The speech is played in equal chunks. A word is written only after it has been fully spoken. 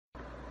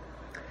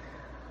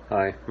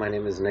Hi, my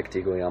name is Nick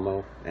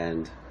DiGuglielmo,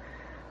 and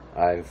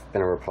I've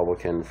been a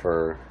Republican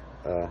for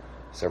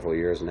several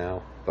years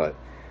now, but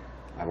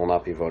I will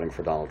not be voting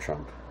for Donald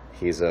Trump.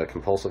 He's a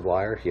compulsive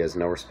liar, he has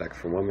no respect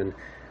for women,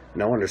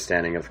 no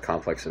understanding of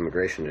complex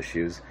immigration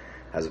issues,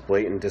 has a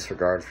blatant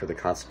disregard for the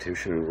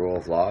Constitution and rule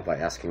of law by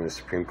asking the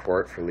Supreme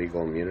Court for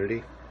legal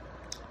immunity.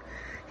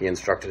 He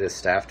instructed his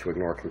staff to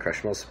ignore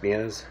congressional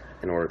subpoenas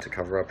in order to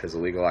cover up his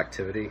illegal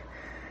activity.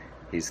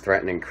 He's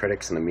threatening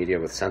critics and the media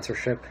with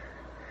censorship.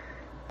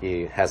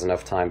 He has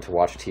enough time to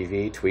watch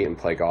TV, tweet, and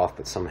play golf,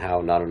 but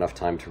somehow not enough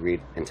time to read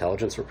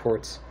intelligence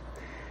reports.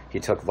 He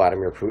took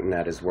Vladimir Putin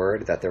at his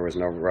word that there was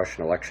no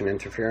Russian election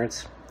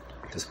interference,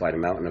 despite a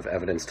mountain of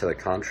evidence to the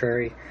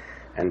contrary,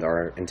 and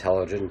our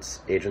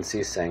intelligence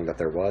agencies saying that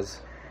there was.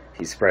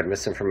 He spread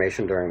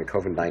misinformation during the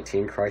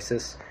COVID-19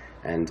 crisis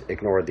and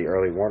ignored the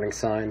early warning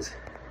signs.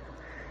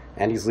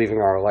 And he's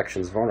leaving our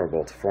elections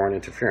vulnerable to foreign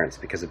interference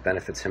because it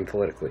benefits him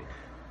politically.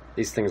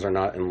 These things are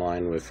not in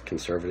line with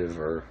conservative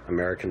or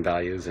American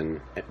values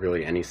in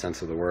really any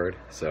sense of the word,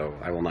 so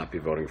I will not be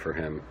voting for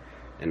him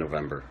in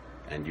November,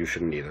 and you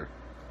shouldn't either.